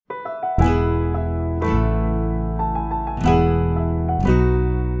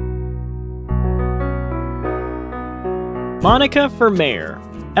Monica for mayor.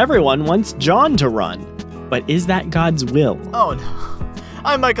 Everyone wants John to run. But is that God's will? Oh no.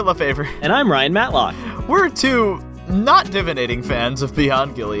 I'm Michael Lefevre. And I'm Ryan Matlock. We're two not divinating fans of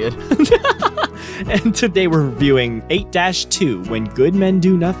Beyond Gilead. And today we're reviewing 8-2 When Good Men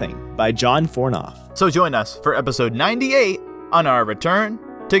Do Nothing by John Fornoff. So join us for episode 98 on our return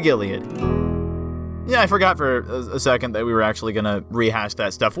to Gilead. Yeah, I forgot for a second that we were actually going to rehash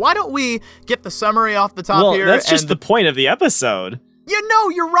that stuff. Why don't we get the summary off the top here? Well, that's just the point of the episode. You know,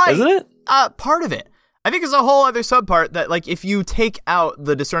 you're right. Isn't it? Part of it. I think there's a whole other subpart that, like, if you take out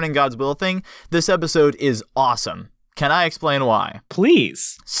the discerning God's will thing, this episode is awesome. Can I explain why?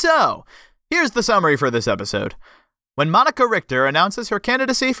 Please. So, here's the summary for this episode. When Monica Richter announces her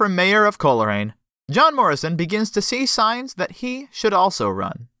candidacy for mayor of Coleraine, John Morrison begins to see signs that he should also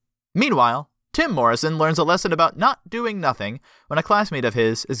run. Meanwhile, Tim Morrison learns a lesson about not doing nothing when a classmate of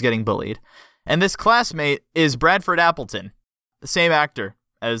his is getting bullied. And this classmate is Bradford Appleton, the same actor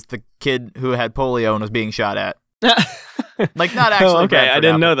as the kid who had polio and was being shot at. Like, not actually. Oh, okay, Bradford I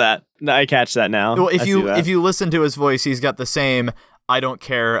didn't know Appleton. that. I catch that now. Well, if you listen to his voice, he's got the same "I don't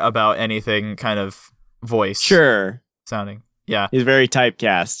care about anything" kind of voice. Sure. Sounding. Yeah. He's very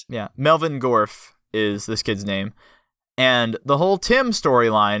typecast. Yeah. Melvin Gorf is this kid's name. And the whole Tim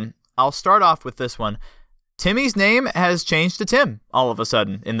storyline, I'll start off with this one. Timmy's name has changed to Tim all of a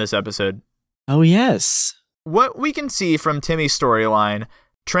sudden in this episode. Oh, yes. What we can see from Timmy's storyline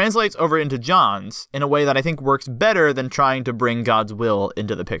translates over into John's in a way that I think works better than trying to bring God's will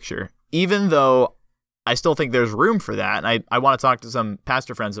into the picture. Even though I still think there's room for that. And I want to talk to some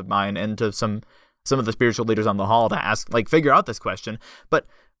pastor friends of mine and to some of the spiritual leaders on the hall to ask, like, figure out this question. But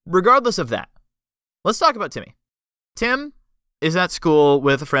regardless of that, let's talk about Timmy. Tim is at school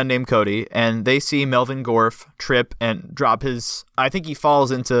with a friend named Cody, and they see Melvin Gorf trip and drop his, I think he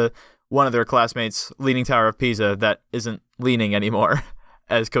falls into one of their classmates' Leaning Tower of Pisa that isn't leaning anymore,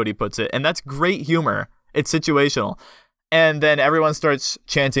 as Cody puts it. And that's great humor. It's situational. And then everyone starts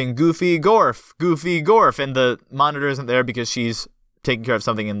chanting, Goofy Gorf, Goofy Gorf, and the monitor isn't there because she's taking care of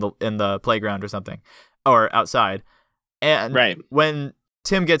something in the playground or something, or outside. And right. When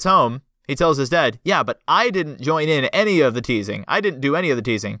Tim gets home, he tells his dad, yeah, but I didn't join in any of the teasing. I didn't do any of the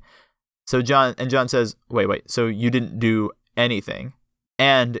teasing. So John says, wait, so you didn't do anything?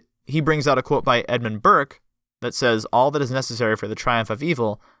 And he brings out a quote by Edmund Burke that says, all that is necessary for the triumph of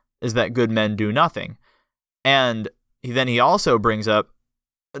evil is that good men do nothing. And then he also brings up,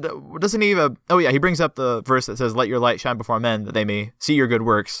 he brings up the verse that says, let your light shine before men that they may see your good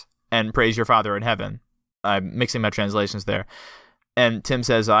works and praise your Father in heaven. I'm mixing my translations there. And Tim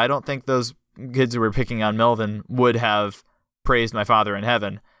says, I don't think those kids who were picking on Melvin would have praised my Father in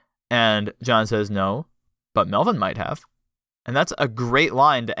heaven. And John says, no, but Melvin might have. And that's a great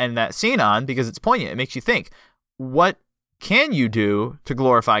line to end that scene on because it's poignant. It makes you think, what can you do to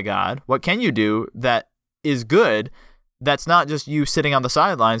glorify God? What can you do that is good? That's not just you sitting on the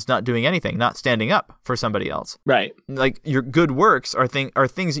sidelines, not doing anything, not standing up for somebody else. Right. Like, your good works are things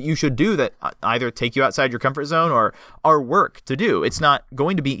that you should do that either take you outside your comfort zone or are work to do. It's not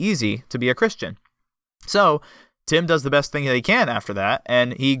going to be easy to be a Christian. So Tim does the best thing that he can after that,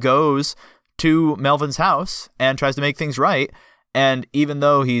 and he goes to Melvin's house and tries to make things right. And even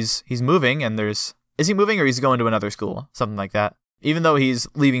though he's moving, and is he moving or he's going to another school? Something like that. Even though he's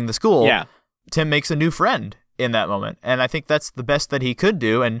leaving the school, yeah. Tim makes a new friend in that moment. And I think that's the best that he could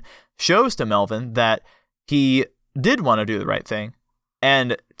do and shows to Melvin that he did want to do the right thing.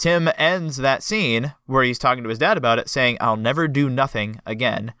 And Tim ends that scene where he's talking to his dad about it, saying, I'll never do nothing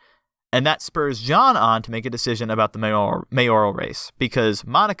again. And that spurs John on to make a decision about the mayoral race because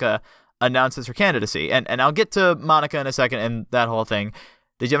Monica announces her candidacy. And I'll get to Monica in a second and that whole thing.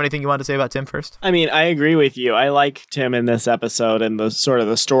 Did you have anything you wanted to say about Tim first? I mean, I agree with you. I like Tim in this episode and the sort of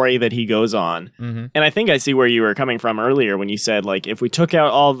the story that he goes on. Mm-hmm. And I think I see where you were coming from earlier when you said, like, if we took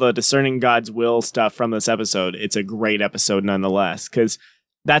out all the discerning God's will stuff from this episode, it's a great episode nonetheless. Because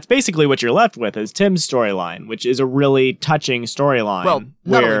that's basically what you're left with is Tim's storyline, which is a really touching storyline. Well,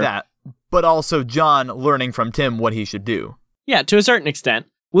 not only that, but also John learning from Tim what he should do. Yeah, to a certain extent.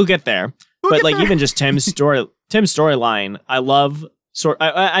 We'll get there. But even just Tim's storyline, I love.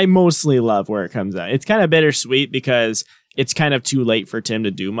 I mostly love where it comes out. It's kind of bittersweet because it's kind of too late for Tim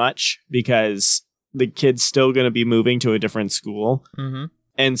to do much because the kid's still going to be moving to a different school. Mm-hmm.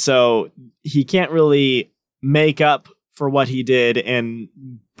 And so he can't really make up for what he did and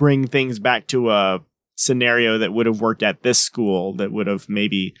bring things back to a scenario that would have worked at this school that would have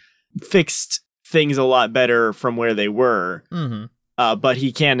maybe fixed things a lot better from where they were. Mm-hmm. But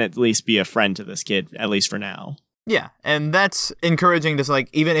he can at least be a friend to this kid, at least for now. Yeah, and that's encouraging to like,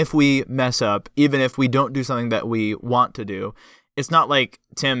 even if we mess up, even if we don't do something that we want to do, it's not like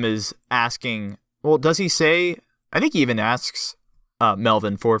Tim is asking, well, does he say, I think he even asks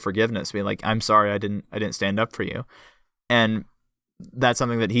Melvin for forgiveness, being like, I'm sorry, I didn't stand up for you. And that's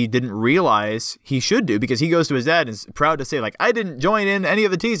something that he didn't realize he should do, because he goes to his dad and is proud to say, like, I didn't join in any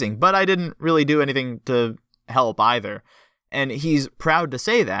of the teasing, but I didn't really do anything to help either. And he's proud to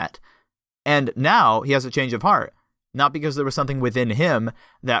say that. And now he has a change of heart, not because there was something within him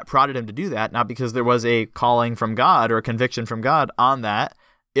that prodded him to do that, not because there was a calling from God or a conviction from God on that,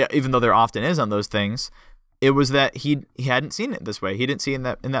 even though there often is on those things. It was that he hadn't seen it this way. He didn't see it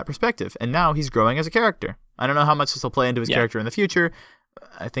in that perspective. And now he's growing as a character. I don't know how much this will play into his character in the future.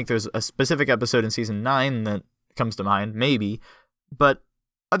 I think there's a specific episode in season 9 that comes to mind, maybe. But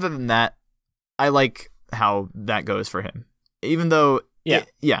other than that, I like how that goes for him. Even though,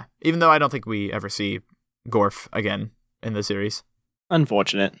 even though I don't think we ever see Gorf again in the series.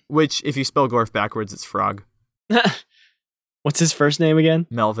 Unfortunate. Which, if you spell Gorf backwards, it's frog. What's his first name again?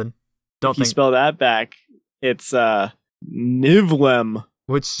 Melvin. If you spell that back, it's Nivlem.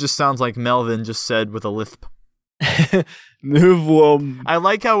 Which just sounds like Melvin just said with a lisp. Nivlem. I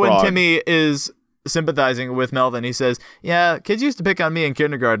like how when Timmy is sympathizing with Melvin, he says, yeah, kids used to pick on me in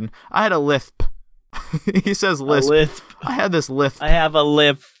kindergarten. I had a lisp. He says lisp. I had this lisp. I have a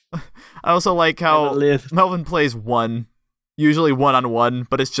lisp. I also like how Melvin plays one. Usually 1-on-1,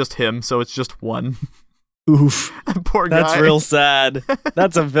 but it's just him, so it's just one. Oof. Poor guy. That's real sad.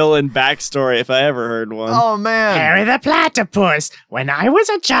 That's a villain backstory if I ever heard one. Oh, man. Harry the Platypus. When I was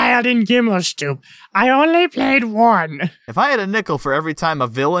a child in Gimmelstoop, I only played one. If I had a nickel for every time a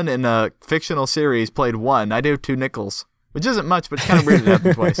villain in a fictional series played one, I'd do 2 nickels. Which isn't much, but it's kind of weird it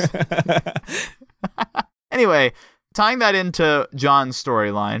happened twice. Anyway, tying that into John's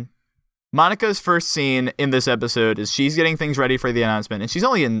storyline, Monica's first scene in this episode is she's getting things ready for the announcement, and she's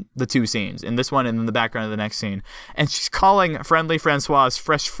only in the 2 scenes, in this one and in the background of the next scene, and she's calling Friendly Francois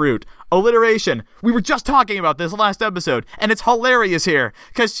fresh fruit. Alliteration. We were just talking about this last episode, and it's hilarious here,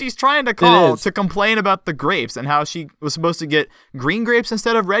 because she's trying to call to complain about the grapes and how she was supposed to get green grapes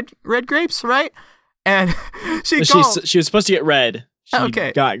instead of red grapes, right? And she was supposed to get red. She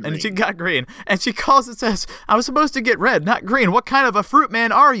got green. And she got green. And she calls and says, I was supposed to get red, not green. What kind of a fruit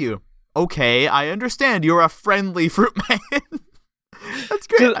man are you? Okay, I understand you're a friendly fruit man. That's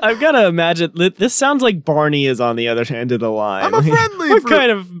great. I've got to imagine, this sounds like Barney is on the other end of the line. I'm a friendly What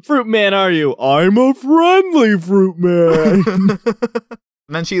kind of fruit man are you? I'm a friendly fruit man.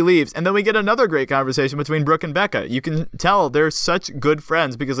 And then she leaves. And then we get another great conversation between Brooke and Becca. You can tell they're such good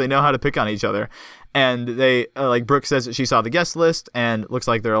friends because they know how to pick on each other. And they, like Brooke says that she saw the guest list and looks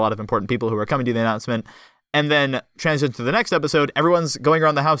like there are a lot of important people who are coming to the announcement. And then transition to the next episode, everyone's going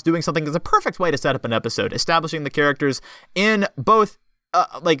around the house doing something that's a perfect way to set up an episode, establishing the characters in both,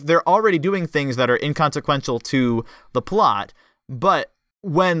 like they're already doing things that are inconsequential to the plot, but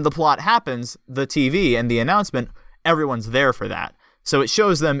when the plot happens, the TV and the announcement, everyone's there for that. So it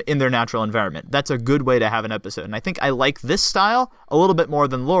shows them in their natural environment. That's a good way to have an episode. And I think I like this style a little bit more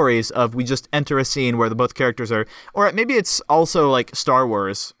than Laurie's of we just enter a scene where both characters are, or maybe it's also like Star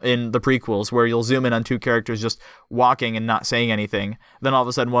Wars in the prequels where you'll zoom in on 2 characters just walking and not saying anything. Then all of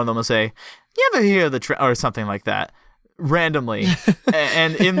a sudden one of them will say, you ever hear or something like that randomly.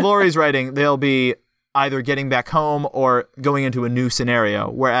 And in Laurie's writing, they'll be either getting back home or going into a new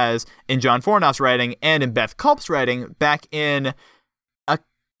scenario. Whereas in John Fornoff's writing and in Beth Culp's writing, back in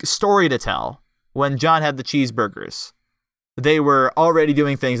story to tell, when John had the cheeseburgers, they were already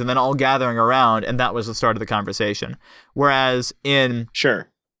doing things and then all gathering around, and that was the start of the conversation. Whereas I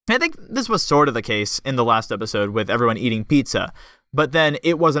think this was sort of the case in the last episode with everyone eating pizza, but then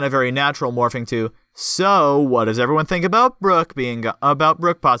it wasn't a very natural morphing to, so what does everyone think about Brooke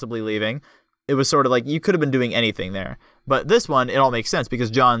possibly leaving? It was sort of like you could have been doing anything there. But this one, it all makes sense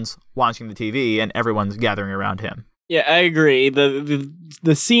because John's watching the TV and everyone's gathering around him. Yeah, I agree.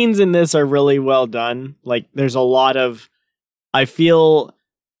 The scenes in this are really well done. Like, there's a lot of, I feel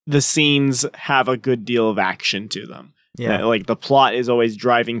the scenes have a good deal of action to them. Yeah. Like, the plot is always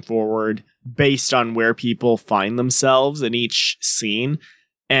driving forward based on where people find themselves in each scene.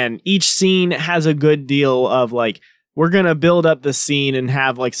 And each scene has a good deal of, like, we're going to build up the scene and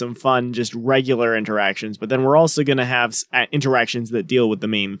have, like, some fun, just regular interactions. But then we're also going to have interactions that deal with the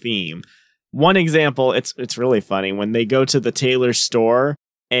main theme. One example, it's really funny when they go to the tailor store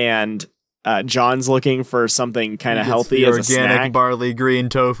and John's looking for something kind of healthy as a snack. Organic barley green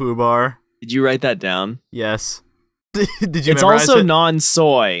tofu bar. Did you write that down? Yes. Did you? It's also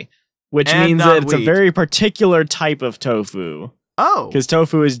non-soy, which means that it's a very particular type of tofu. Oh, because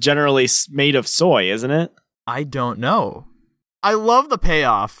tofu is generally made of soy, isn't it? I don't know. I love the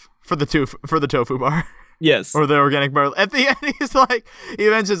payoff for the tofu bar. Yes. Or the organic bar. At the end, he's like, he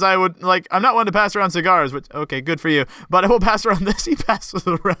mentions, I'm not one to pass around cigars, which, okay, good for you, but I will pass around this. He passes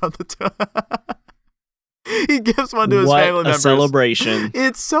it around the He gives one to his family members. What a celebration.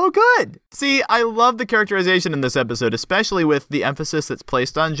 It's so good. See, I love the characterization in this episode, especially with the emphasis that's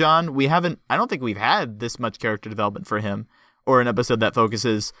placed on John. I don't think we've had this much character development for him, or an episode that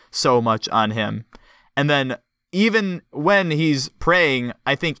focuses so much on him. And then even when he's praying,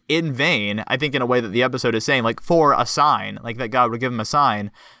 I think in vain, I think in a way that the episode is saying, like, for a sign, like that God would give him a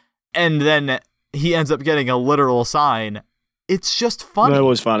sign, and then he ends up getting a literal sign. It's just funny. That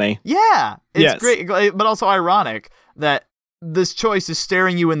was funny. Yeah. It's great, but also ironic that this choice is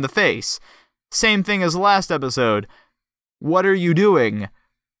staring you in the face. Same thing as last episode. What are you doing?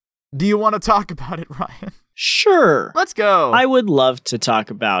 Do you want to talk about it, Ryan? Sure. Let's go. I would love to talk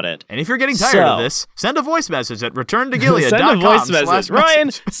about it. And if you're getting tired of this, send a voice message at returntogilead.com. Send a voice message.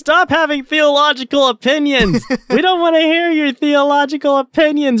 Ryan, stop having theological opinions. We don't want to hear your theological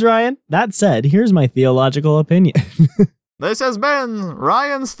opinions, Ryan. That said, here's my theological opinion. This has been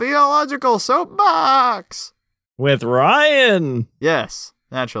Ryan's Theological Soapbox. With Ryan. Yes,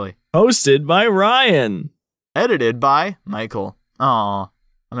 naturally. Hosted by Ryan. Edited by Michael. Aw, I'm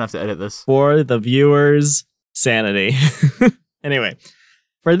gonna have to edit this. For the viewers' sanity. Anyway,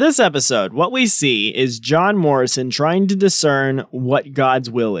 for this episode, what we see is John Morrison trying to discern what God's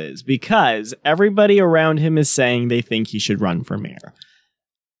will is, because everybody around him is saying they think he should run for mayor.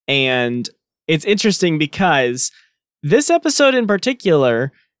 And it's interesting because this episode in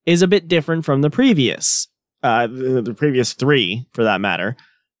particular is a bit different from the previous three, for that matter,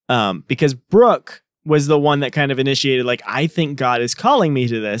 because Brooke was the one that kind of initiated, like, I think God is calling me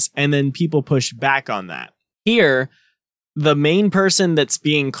to this, and then people pushed back on that. Here, the main person that's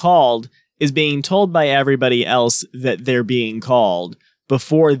being called is being told by everybody else that they're being called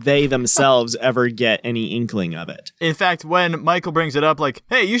before they themselves ever get any inkling of it. In fact, when Michael brings it up, like,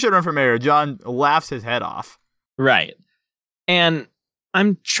 hey, you should run for mayor, John laughs his head off. Right. And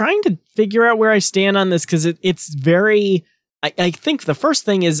I'm trying to figure out where I stand on this, because it's very... I think the first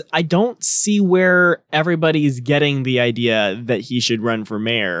thing is I don't see where everybody's getting the idea that he should run for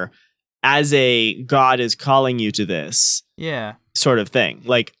mayor as a God is calling you to this sort of thing.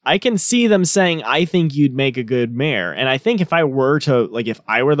 Like, I can see them saying, I think you'd make a good mayor. And I think if I were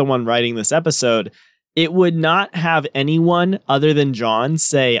the one writing this episode, it would not have anyone other than John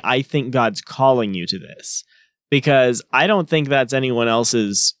say, I think God's calling you to this. Because I don't think that's anyone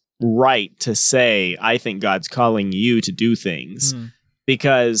else's right to say, I think God's calling you to do things.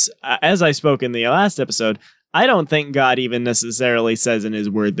 Because as I spoke in the last episode, I don't think God even necessarily says in his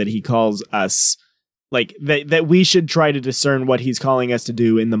word that he calls us, like, that we should try to discern what he's calling us to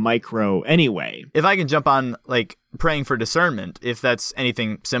do in the micro anyway. If I can jump on, like, praying for discernment, if that's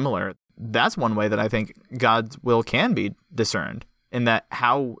anything similar, that's one way that I think God's will can be discerned, in that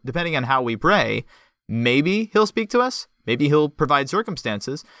depending on how we pray, maybe he'll speak to us, maybe he'll provide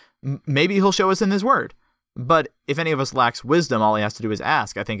circumstances, maybe he'll show us in his word. But if any of us lacks wisdom, all he has to do is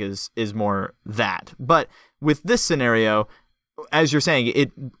ask, I think is more that. But with this scenario, as you're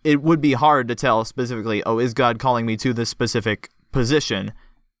saying, it would be hard to tell specifically, is God calling me to this specific position?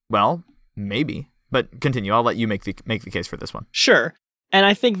 Well, maybe. But continue. I'll let you make the case for this one. Sure. And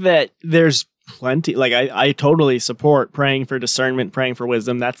I think that there's plenty, like, I totally support praying for discernment, praying for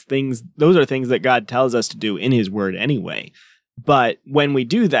wisdom. Those are things that God tells us to do in his word anyway. But when we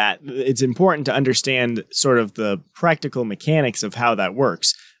do that, it's important to understand sort of the practical mechanics of how that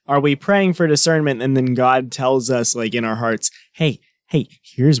works. Are we praying for discernment and then God tells us, like, in our hearts, hey,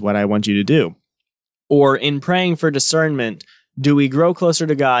 here's what I want you to do? Or in praying for discernment, do we grow closer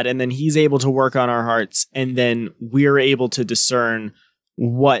to God and then he's able to work on our hearts and then we're able to discern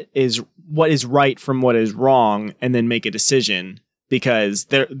what is right from what is wrong and then make a decision? Because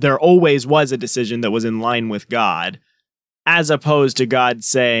there always was a decision that was in line with God, as opposed to God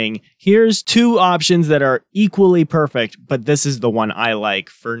saying, here's two options that are equally perfect, but this is the one I like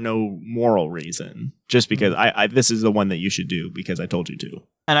for no moral reason, just because this is the one that you should do because I told you to.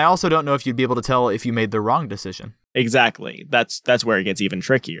 And I also don't know if you'd be able to tell if you made the wrong decision. Exactly. That's where it gets even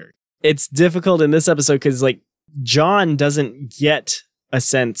trickier. It's difficult in this episode because, like, John doesn't get a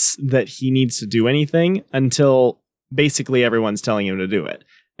sense that he needs to do anything until basically everyone's telling him to do it.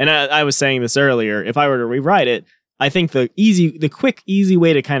 And I was saying this earlier, if I were to rewrite it, I think the quick, easy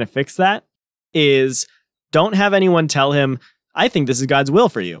way to kind of fix that is don't have anyone tell him, I think this is God's will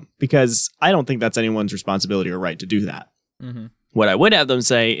for you, because I don't think that's anyone's responsibility or right to do that. Mm-hmm. What I would have them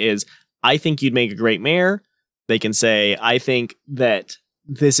say is, I think you'd make a great mayor. They can say, I think that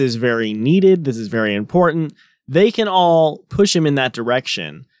this is very needed, this is very important, they can all push him in that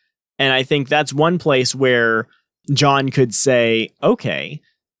direction. And I think that's one place where John could say, okay,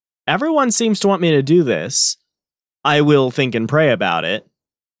 everyone seems to want me to do this. I will think and pray about it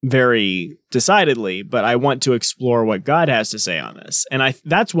very decidedly, but I want to explore what God has to say on this. And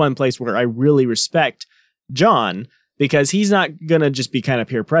that's one place where I really respect John, because he's not going to just be kind of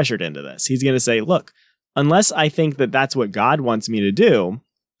peer pressured into this. He's going to say, look, unless I think that that's what God wants me to do,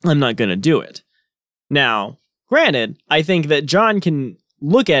 I'm not going to do it. Now, granted, I think that John can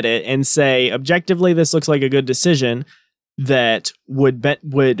look at it and say, objectively, this looks like a good decision that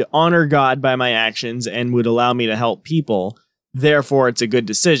would honor God by my actions and would allow me to help people. Therefore, it's a good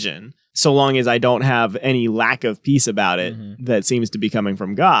decision, so long as I don't have any lack of peace about it that seems to be coming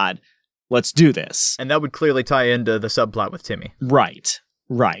from God. Let's do this. And that would clearly tie into the subplot with Timmy. Right.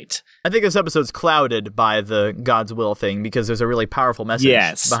 I think this episode's clouded by the God's will thing because there's a really powerful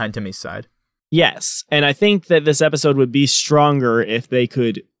message behind Timmy's side. Yes, and I think that this episode would be stronger if they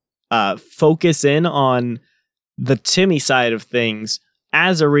could focus in on the Timmy side of things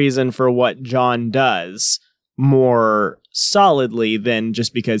as a reason for what John does more solidly than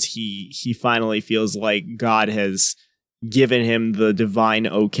just because he finally feels like God has given him the divine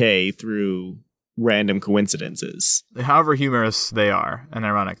okay through random coincidences. However humorous they are and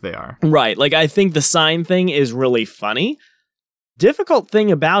ironic they are. Right, like I think the sign thing is really funny. Difficult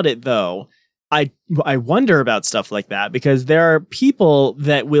thing about it, though, I wonder about stuff like that, because there are people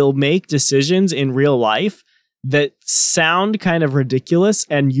that will make decisions in real life that sound kind of ridiculous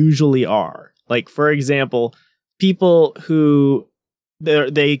and usually are. Like, for example, people who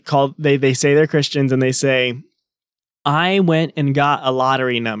they say they're Christians and they say, I went and got a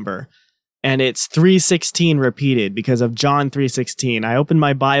lottery number and it's 316 repeated because of John 3:16. I opened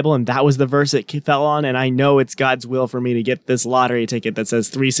my Bible and that was the verse it fell on, and I know it's God's will for me to get this lottery ticket that says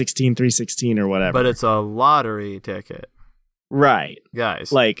 316 or whatever. But it's a lottery ticket. Right.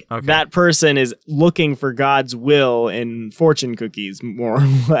 Guys. Like, that person is looking for God's will in fortune cookies, more or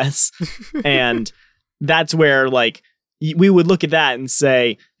less. And that's where, like, we would look at that and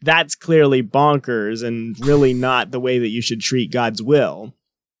say, that's clearly bonkers and really not the way that you should treat God's will.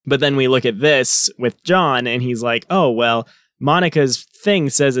 But then we look at this with John, and he's like, oh, well, Monica's thing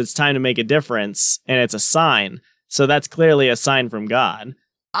says it's time to make a difference, and it's a sign. So that's clearly a sign from God.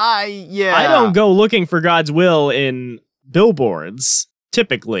 I don't go looking for God's will in billboards,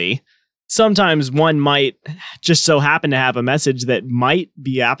 typically. Sometimes one might just so happen to have a message that might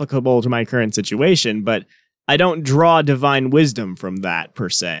be applicable to my current situation, but I don't draw divine wisdom from that, per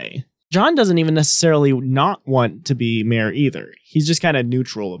se. John doesn't even necessarily not want to be mayor either. He's just kind of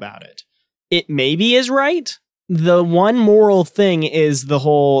neutral about it. It maybe is right. The one moral thing is the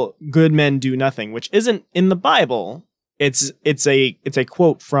whole good men do nothing, which isn't in the Bible. It's a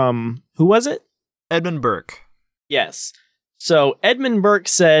quote from, who was it? Edmund Burke. Yes. So Edmund Burke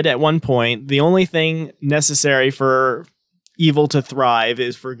said at one point, the only thing necessary for evil to thrive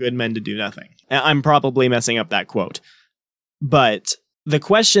is for good men to do nothing. I'm probably messing up that quote. But the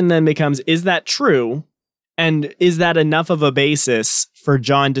question then becomes, is that true? And is that enough of a basis for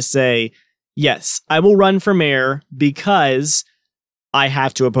John to say, yes, I will run for mayor because I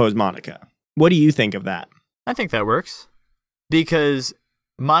have to oppose Monica? What do you think of that? I think that works. Because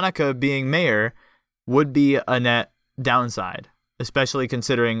Monica being mayor would be a net downside, especially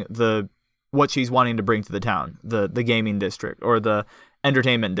considering what she's wanting to bring to the town, the gaming district or the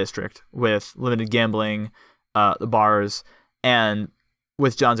entertainment district with limited gambling, the bars, and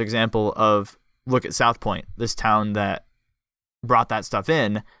with John's example of, look at South Point, this town that brought that stuff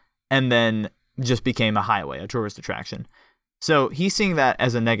in and then just became a highway, a tourist attraction. So he's seeing that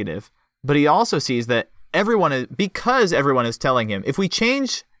as a negative, but he also sees that because everyone is telling him, if we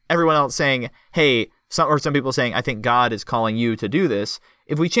change everyone else saying, hey, some people saying, I think God is calling you to do this,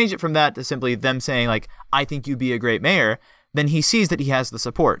 if we change it from that to simply them saying, like, I think you'd be a great mayor, then he sees that he has the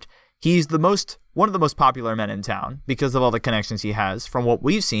support. He's one of the most popular men in town because of all the connections he has. From what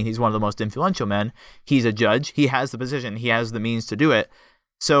we've seen, he's one of the most influential men. He's a judge. He has the position. He has the means to do it.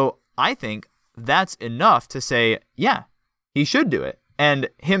 So I think that's enough to say, yeah, he should do it. And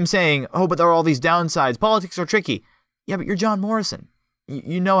him saying, oh, but there are all these downsides. Politics are tricky. Yeah, but you're John Morrison.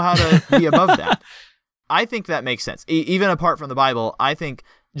 You know how to be above that. I think that makes sense. Even apart from the Bible, I think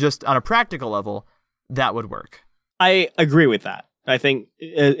just on a practical level, that would work. I agree with that. I think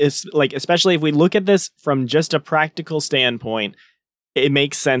it's like, especially if we look at this from just a practical standpoint, it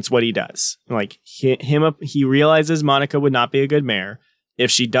makes sense what he does. Like he realizes Monica would not be a good mayor.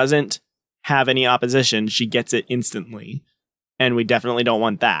 If she doesn't have any opposition, she gets it instantly. And we definitely don't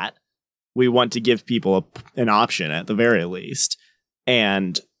want that. We want to give people an option at the very least.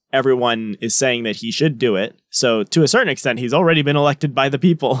 and everyone is saying that he should do it. So to a certain extent, he's already been elected by the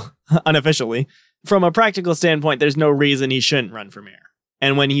people unofficially. From a practical standpoint, there's no reason he shouldn't run for mayor.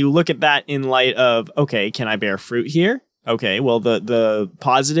 And when you look at that in light of, okay, can I bear fruit here? Okay, well, the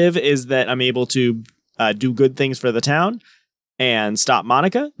positive is that I'm able to do good things for the town and stop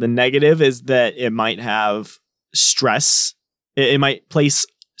Monica. The negative is that it might have stress. It might place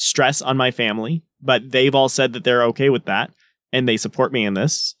stress on my family, but they've all said that they're okay with that and they support me in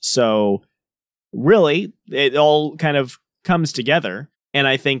this. So really, it all kind of comes together. And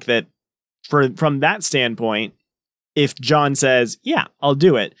I think that from that standpoint, if John says, yeah, I'll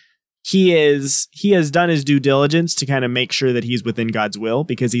do it, he has done his due diligence to kind of make sure that he's within God's will,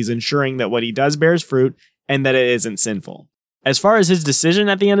 because he's ensuring that what he does bears fruit and that it isn't sinful. As far as his decision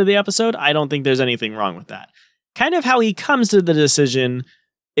at the end of the episode, I don't think there's anything wrong with that. Kind of how he comes to the decision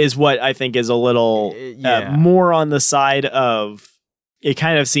is what I think is a little more on the side of, it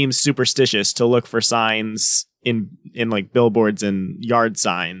kind of seems superstitious to look for signs in like billboards and yard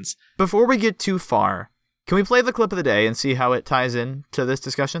signs. Before we get too far, can we play the clip of the day and see how it ties in to this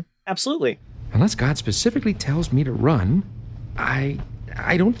discussion? Absolutely. Unless God specifically tells me to run, I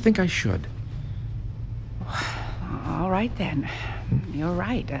don't think I should. All right, then. You're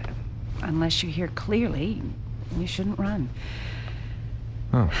right. Unless you hear clearly, you shouldn't run.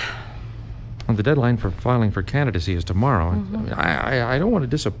 Oh. Well, the deadline for filing for candidacy is tomorrow. Mm-hmm. I don't want to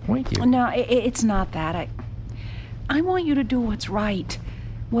disappoint you. No, it's not that. I want you to do what's right.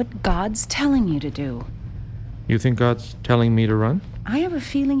 What God's telling you to do. You think God's telling me to run? I have a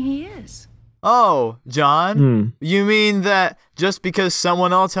feeling he is. Oh, John, you mean that just because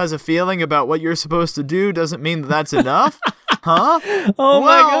someone else has a feeling about what you're supposed to do doesn't mean that that's enough? Huh? Oh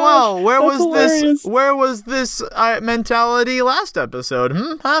my gosh. Whoa, where was this mentality last episode?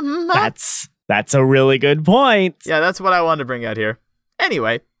 That's a really good point. Yeah, that's what I wanted to bring out here.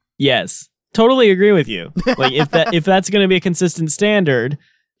 Anyway. Yes, totally agree with you. Like if that's going to be a consistent standard,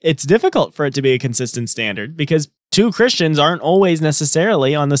 it's difficult for it to be a consistent standard because two Christians aren't always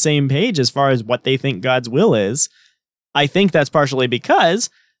necessarily on the same page as far as what they think God's will is. I think that's partially because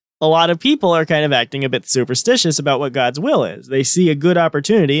a lot of people are kind of acting a bit superstitious about what God's will is. They see a good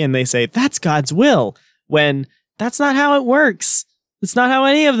opportunity and they say, that's God's will, when that's not how it works. It's not how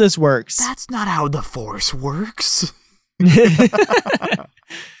any of this works. That's not how the Force works.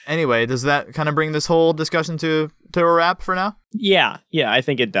 Anyway, does that kind of bring this whole discussion to a wrap for now? Yeah, I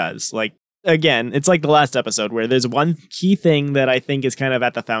think it does. Like, again, it's like the last episode where there's one key thing that I think is kind of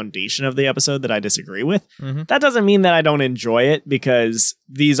at the foundation of the episode that I disagree with. Mm-hmm. That doesn't mean that I don't enjoy it, because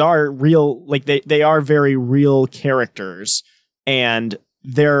these are real, like they are very real characters, and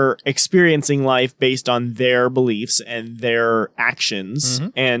they're experiencing life based on their beliefs and their actions,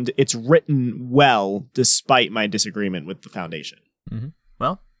 and it's written well despite my disagreement with the foundation. Mm-hmm.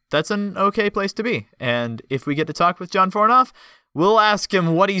 Well, that's an okay place to be. And if we get to talk with John Fornoff, we'll ask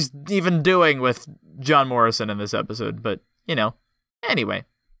him what he's even doing with John Morrison in this episode. But, anyway,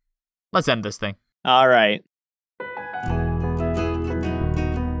 let's end this thing. All right.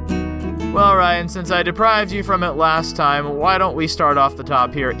 Well, Ryan, since I deprived you from it last time, why don't we start off the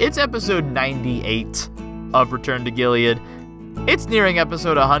top here? It's episode 98 of Return to Gilead. It's nearing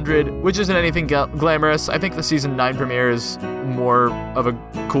episode 100, which isn't anything glamorous. I think the season 9 premiere is more of a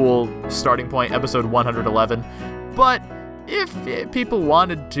cool starting point, episode 111. But if people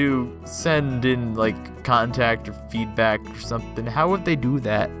wanted to send in, contact or feedback or something, how would they do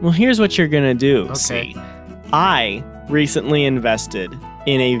that? Well, here's what you're going to do. Okay. See, I recently invested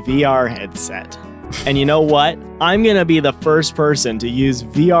in a VR headset. And you know what? I'm going to be the first person to use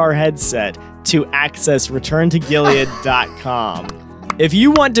VR headset to access returntogilead.com. If you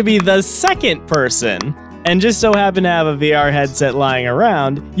want to be the second person and just so happen to have a VR headset lying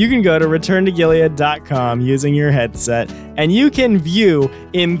around, you can go to returntogilead.com using your headset, and you can view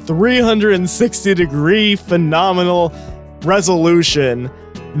in 360-degree phenomenal resolution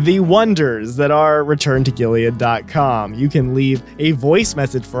the wonders that are returntogilead.com. You can leave a voice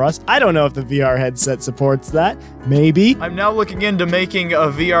message for us. I don't know if the VR headset supports that. Maybe. I'm now looking into making a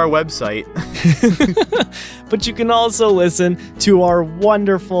VR website. But you can also listen to our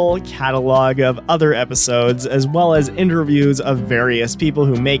wonderful catalog of other episodes, as well as interviews of various people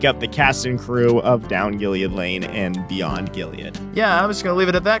who make up the cast and crew of Down Gilead Lane and Beyond Gilead. Yeah, I'm just going to leave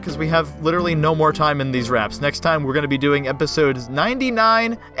it at that because we have literally no more time in these wraps. Next time, we're going to be doing episodes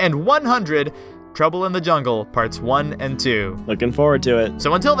 99 and 100, Trouble in the Jungle, parts 1 and 2. Looking forward to it.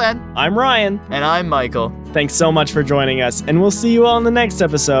 So until then, I'm Ryan. And I'm Michael. Thanks so much for joining us, and we'll see you all in the next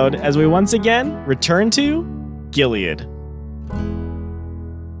episode as we once again return to Gilead.